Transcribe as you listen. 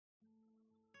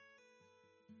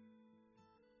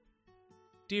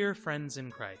Dear friends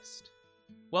in Christ,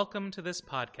 welcome to this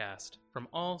podcast from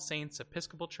All Saints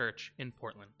Episcopal Church in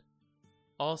Portland.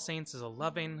 All Saints is a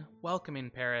loving, welcoming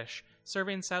parish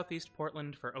serving Southeast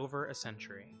Portland for over a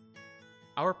century.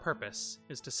 Our purpose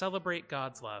is to celebrate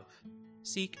God's love,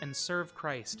 seek and serve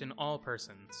Christ in all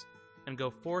persons, and go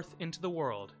forth into the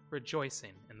world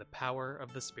rejoicing in the power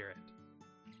of the Spirit.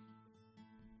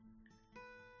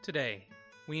 Today,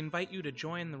 we invite you to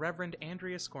join the Reverend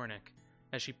Andria Skornik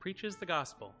as she preaches the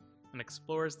gospel and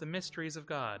explores the mysteries of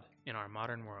God in our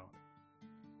modern world.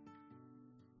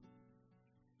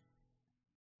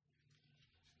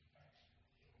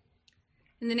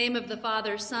 In the name of the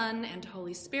Father, Son, and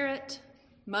Holy Spirit,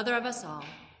 Mother of us all.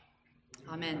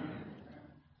 Amen.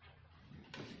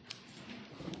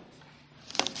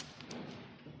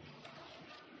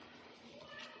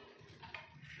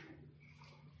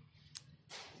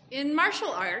 In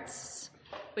martial arts,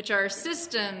 which are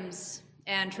systems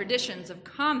and traditions of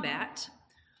combat,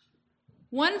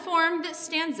 one form that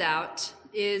stands out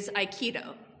is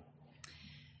Aikido.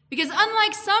 Because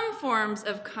unlike some forms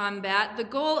of combat, the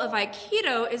goal of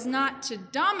Aikido is not to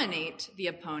dominate the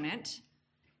opponent,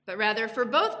 but rather for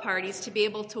both parties to be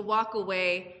able to walk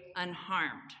away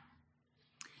unharmed.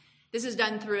 This is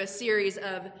done through a series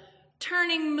of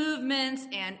turning movements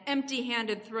and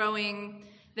empty-handed throwing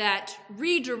that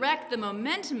redirect the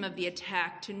momentum of the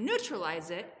attack to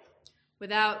neutralize it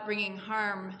without bringing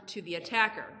harm to the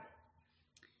attacker.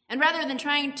 And rather than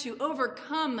trying to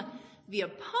overcome the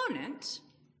opponent,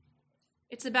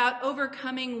 it's about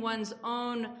overcoming one's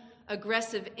own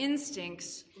aggressive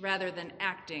instincts rather than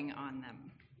acting on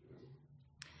them.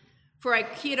 For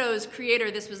Aikido's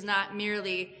creator, this was not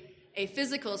merely a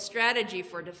physical strategy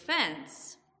for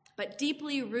defense, but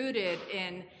deeply rooted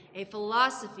in a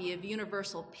philosophy of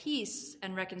universal peace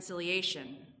and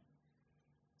reconciliation.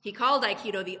 He called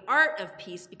Aikido the art of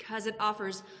peace because it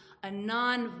offers a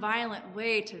non-violent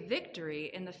way to victory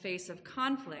in the face of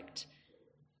conflict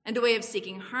and a way of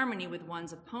seeking harmony with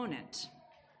one's opponent.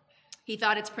 He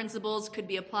thought its principles could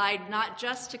be applied not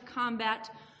just to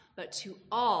combat, but to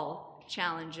all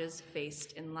challenges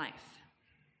faced in life.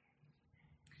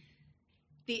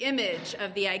 The image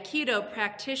of the Aikido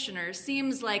practitioner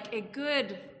seems like a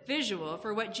good visual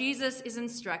for what Jesus is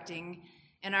instructing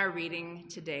in our reading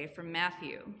today from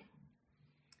Matthew.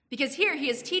 Because here he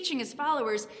is teaching his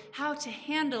followers how to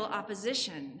handle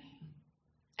opposition.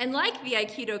 And like the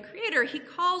Aikido creator, he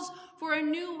calls for a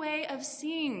new way of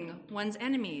seeing one's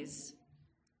enemies,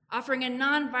 offering a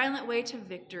non-violent way to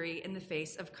victory in the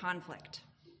face of conflict.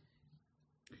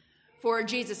 For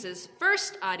Jesus'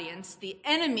 first audience, the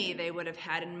enemy they would have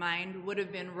had in mind would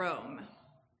have been Rome,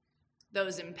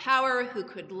 those in power who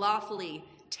could lawfully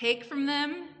take from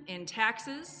them in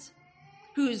taxes,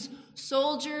 whose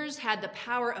soldiers had the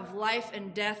power of life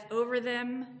and death over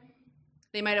them.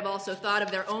 They might have also thought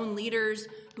of their own leaders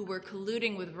who were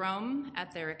colluding with Rome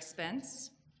at their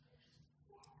expense.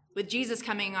 With Jesus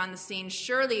coming on the scene,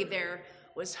 surely there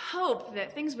was hope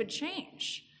that things would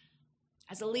change.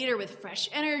 As a leader with fresh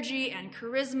energy and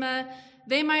charisma,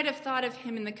 they might have thought of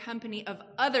him in the company of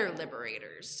other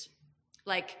liberators,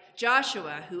 like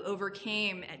Joshua, who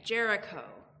overcame at Jericho,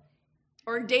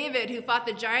 or David, who fought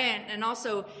the giant and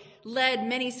also led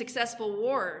many successful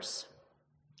wars,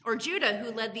 or Judah,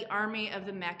 who led the army of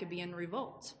the Maccabean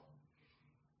revolt.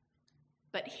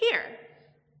 But here,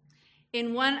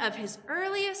 in one of his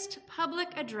earliest public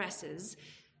addresses,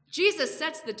 Jesus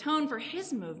sets the tone for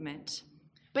his movement,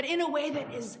 but in a way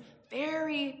that is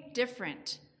very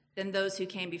different than those who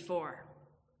came before.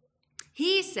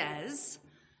 He says,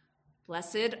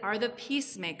 "Blessed are the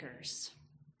peacemakers.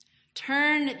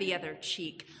 Turn the other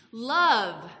cheek.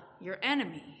 Love your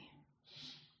enemy."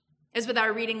 As with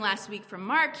our reading last week from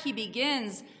Mark, he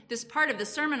begins this part of the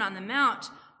Sermon on the Mount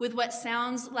with what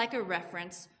sounds like a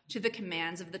reference to the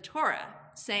commands of the Torah,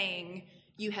 saying,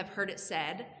 "You have heard it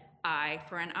said, eye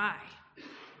for an eye."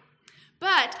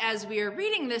 But as we are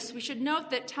reading this, we should note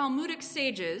that Talmudic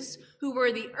sages, who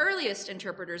were the earliest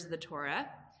interpreters of the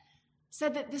Torah,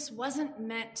 said that this wasn't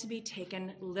meant to be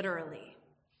taken literally.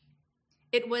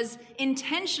 It was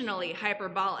intentionally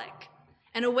hyperbolic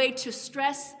and a way to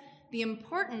stress the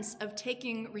importance of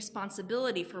taking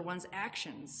responsibility for one's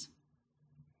actions.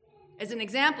 As an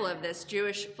example of this,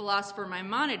 Jewish philosopher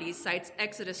Maimonides cites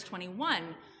Exodus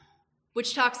 21,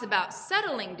 which talks about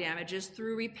settling damages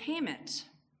through repayment.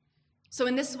 So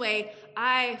in this way,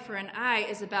 eye for an eye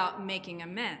is about making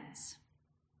amends.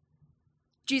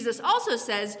 Jesus also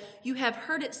says, "You have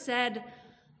heard it said,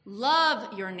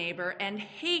 love your neighbor and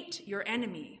hate your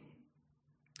enemy."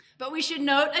 But we should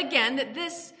note again that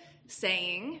this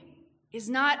saying is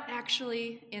not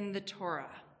actually in the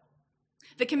Torah.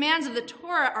 The commands of the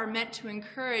Torah are meant to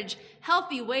encourage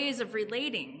healthy ways of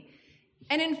relating.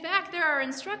 And in fact, there are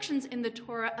instructions in the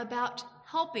Torah about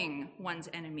helping one's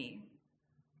enemy.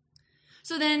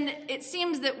 So then it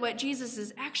seems that what Jesus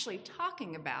is actually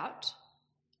talking about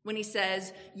when he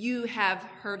says, "You have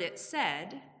heard it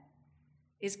said,"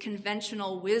 is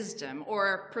conventional wisdom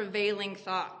or prevailing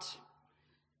thought.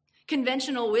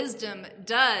 Conventional wisdom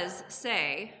does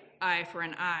say eye for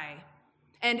an eye,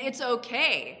 and it's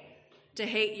okay to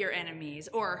hate your enemies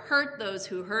or hurt those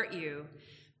who hurt you,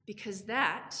 because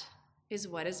that is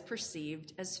what is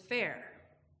perceived as fair.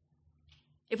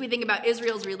 If we think about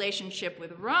Israel's relationship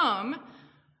with Rome,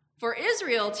 for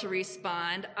Israel to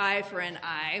respond eye for an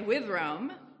eye with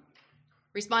Rome,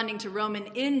 responding to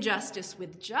Roman injustice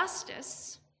with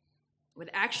justice, would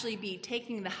actually be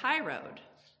taking the high road.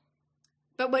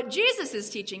 But what Jesus is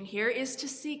teaching here is to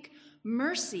seek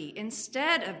mercy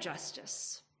instead of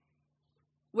justice.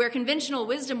 Where conventional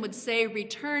wisdom would say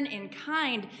return in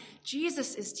kind,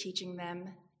 Jesus is teaching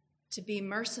them to be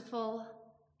merciful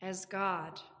as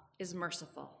God is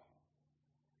merciful.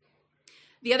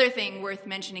 The other thing worth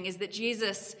mentioning is that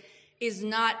Jesus is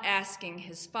not asking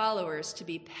his followers to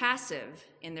be passive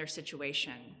in their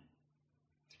situation.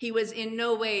 He was in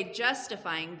no way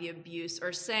justifying the abuse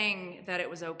or saying that it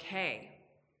was okay.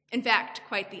 In fact,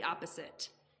 quite the opposite.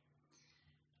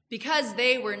 Because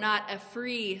they were not a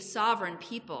free, sovereign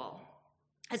people,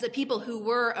 as a people who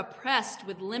were oppressed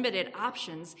with limited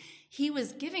options, he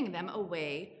was giving them a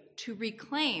way to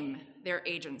reclaim their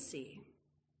agency.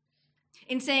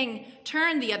 In saying,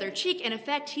 turn the other cheek, in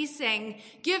effect, he's saying,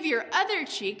 give your other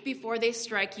cheek before they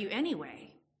strike you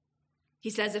anyway. He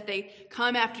says, if they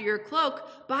come after your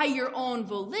cloak by your own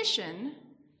volition,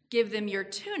 give them your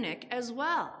tunic as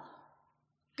well.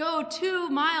 Go 2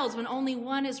 miles when only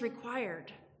 1 is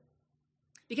required.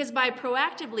 Because by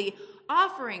proactively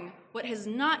offering what has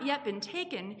not yet been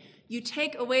taken, you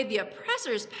take away the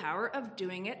oppressor's power of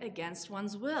doing it against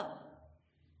one's will.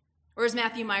 Or as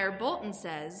Matthew Meyer Bolton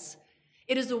says,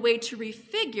 it is a way to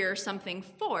refigure something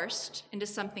forced into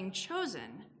something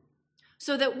chosen,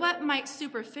 so that what might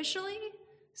superficially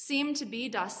seem to be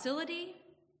docility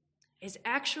is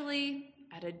actually,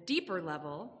 at a deeper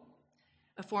level,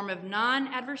 a form of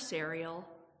non-adversarial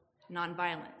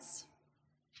nonviolence.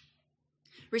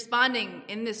 Responding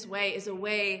in this way is a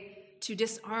way to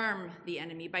disarm the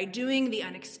enemy by doing the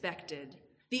unexpected,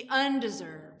 the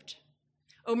undeserved,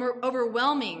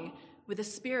 overwhelming with a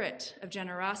spirit of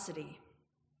generosity.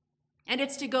 And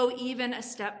it's to go even a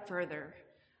step further,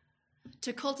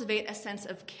 to cultivate a sense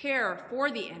of care for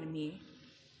the enemy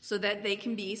so that they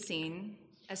can be seen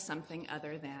as something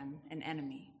other than an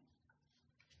enemy.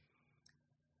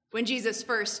 When Jesus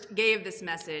first gave this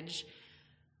message,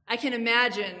 I can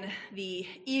imagine the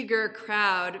eager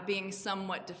crowd being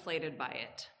somewhat deflated by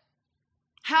it.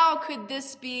 How could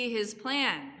this be his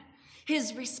plan,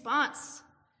 his response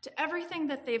to everything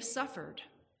that they've suffered?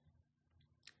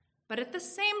 But at the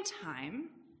same time,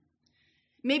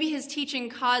 maybe his teaching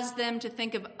caused them to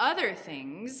think of other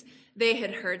things they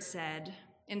had heard said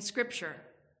in Scripture.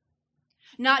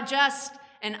 Not just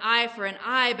an eye for an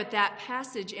eye, but that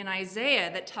passage in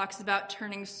Isaiah that talks about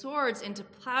turning swords into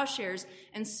plowshares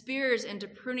and spears into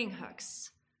pruning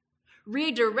hooks,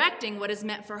 redirecting what is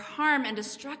meant for harm and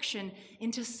destruction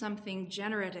into something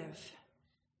generative.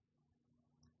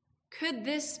 Could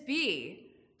this be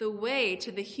the way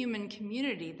to the human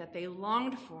community that they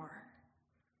longed for?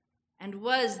 And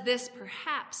was this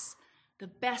perhaps the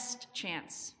best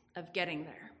chance of getting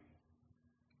there?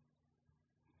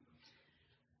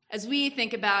 As we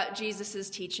think about Jesus'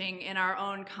 teaching in our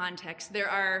own context, there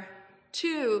are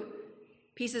 2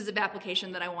 pieces of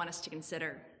application that I want us to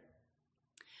consider.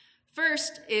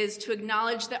 First is to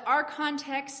acknowledge that our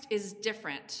context is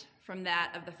different from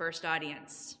that of the first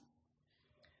audience.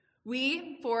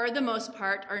 We, for the most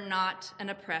part, are not an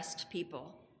oppressed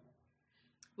people.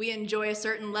 We enjoy a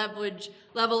certain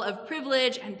level of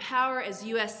privilege and power as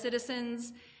U.S.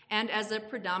 citizens and as a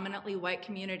predominantly white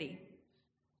community.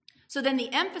 So then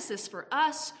the emphasis for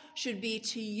us should be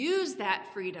to use that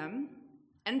freedom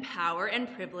and power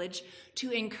and privilege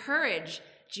to encourage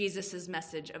Jesus'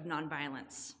 message of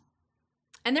nonviolence.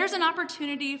 And there's an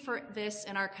opportunity for this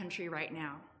in our country right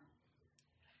now.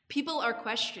 People are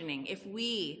questioning if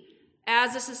we,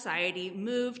 as a society,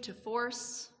 move to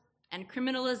force and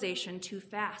criminalization too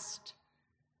fast,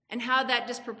 and how that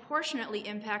disproportionately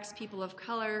impacts people of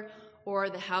color or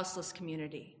the houseless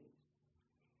community.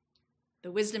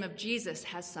 The wisdom of Jesus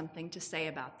has something to say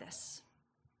about this.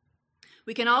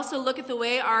 We can also look at the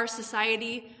way our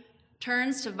society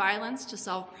turns to violence to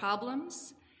solve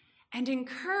problems and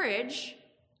encourage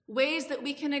ways that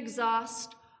we can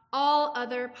exhaust all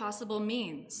other possible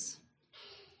means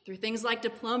through things like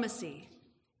diplomacy,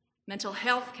 mental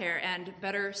health care, and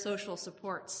better social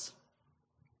supports.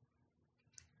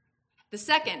 The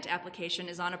second application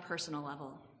is on a personal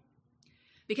level,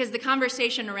 because the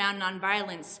conversation around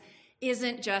nonviolence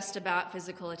isn't just about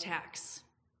physical attacks.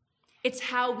 It's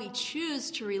how we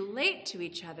choose to relate to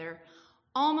each other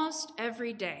almost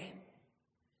every day.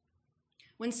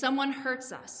 When someone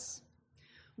hurts us,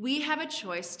 we have a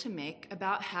choice to make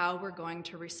about how we're going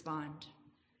to respond.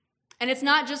 And it's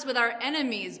not just with our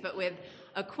enemies, but with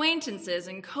acquaintances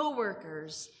and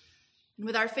coworkers, and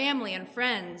with our family and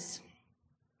friends.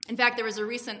 In fact, there was a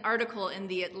recent article in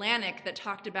The Atlantic that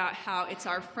talked about how it's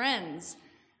our friends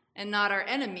and not our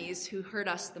enemies who hurt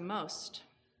us the most.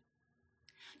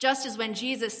 Just as when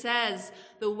Jesus says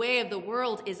the way of the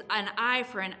world is an eye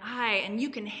for an eye and you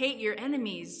can hate your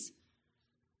enemies,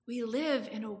 we live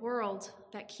in a world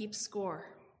that keeps score.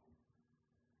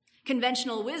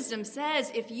 Conventional wisdom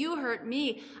says if you hurt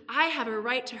me, I have a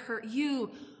right to hurt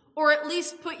you, or at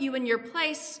least put you in your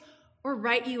place or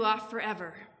write you off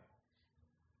forever.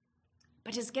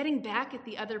 But does getting back at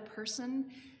the other person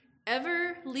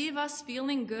ever leave us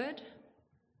feeling good?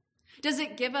 Does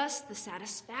it give us the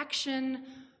satisfaction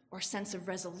or sense of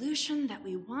resolution that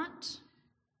we want?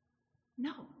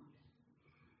 No.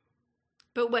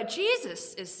 But what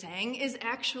Jesus is saying is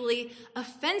actually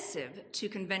offensive to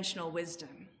conventional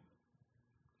wisdom.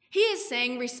 He is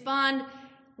saying respond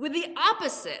with the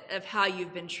opposite of how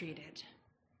you've been treated.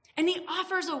 And he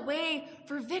offers a way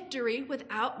for victory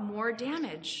without more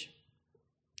damage.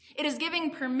 It is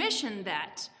giving permission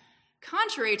that,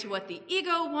 contrary to what the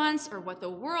ego wants or what the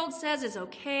world says is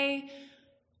okay,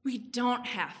 we don't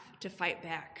have to fight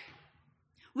back.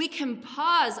 We can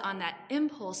pause on that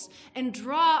impulse and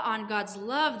draw on God's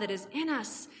love that is in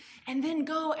us, and then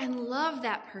go and love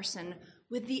that person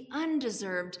with the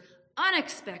undeserved,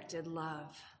 unexpected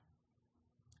love.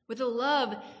 With a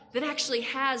love that actually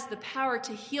has the power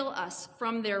to heal us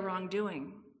from their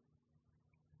wrongdoing.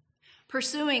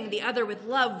 Pursuing the other with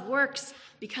love works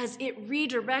because it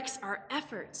redirects our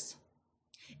efforts.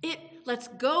 It lets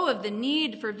go of the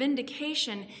need for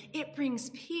vindication. It brings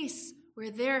peace where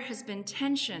there has been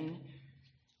tension.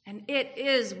 And it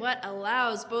is what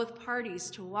allows both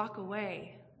parties to walk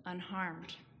away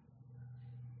unharmed.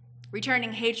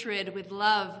 Returning hatred with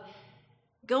love,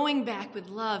 going back with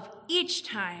love each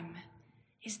time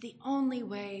is the only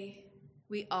way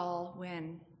we all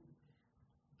win.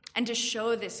 And to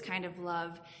show this kind of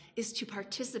love is to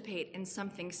participate in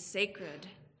something sacred,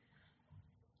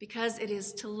 because it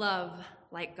is to love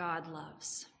like God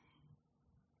loves.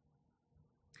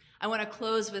 I want to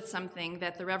close with something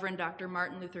that the Reverend Dr.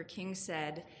 Martin Luther King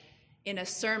said in a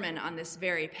sermon on this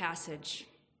very passage.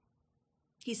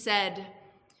 He said,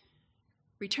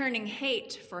 "Returning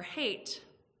hate for hate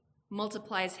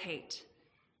multiplies hate,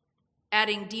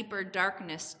 adding deeper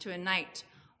darkness to a night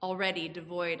already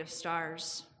devoid of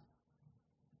stars.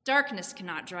 Darkness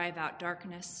cannot drive out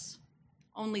darkness.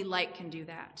 Only light can do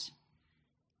that.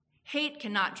 Hate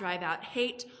cannot drive out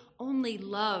hate. Only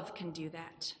love can do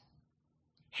that.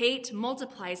 Hate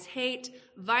multiplies hate,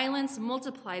 violence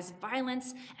multiplies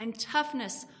violence, and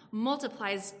toughness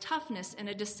multiplies toughness in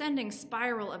a descending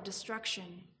spiral of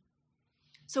destruction.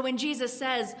 So when Jesus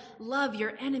says, love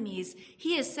your enemies,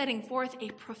 he is setting forth a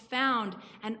profound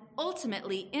and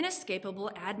ultimately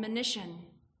inescapable admonition.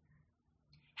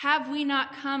 Have we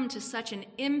not come to such an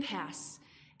impasse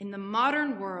in the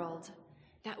modern world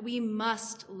that we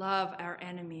must love our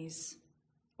enemies,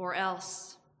 or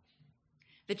else?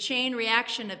 The chain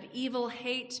reaction of evil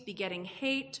hate begetting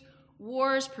hate,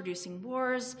 wars producing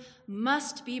wars,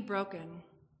 must be broken,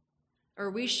 or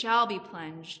we shall be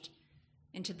plunged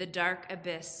into the dark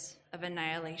abyss of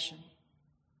annihilation.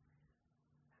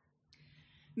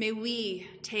 May we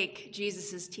take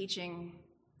Jesus' teaching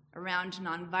around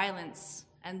nonviolence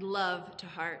and love to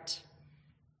heart,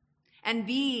 and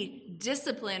be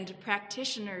disciplined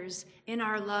practitioners in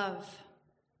our love,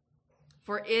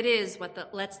 for it is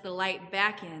what lets the light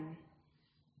back in.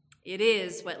 It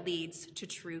is what leads to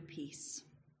true peace.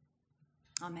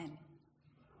 Amen.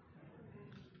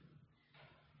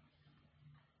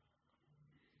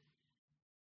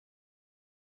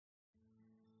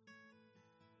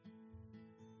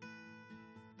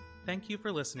 Thank you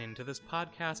for listening to this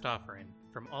podcast offering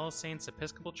from All Saints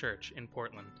Episcopal Church in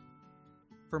Portland.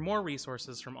 For more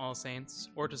resources from All Saints,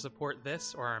 or to support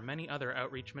this or our many other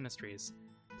outreach ministries,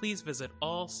 please visit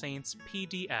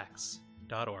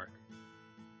allsaintspdx.org.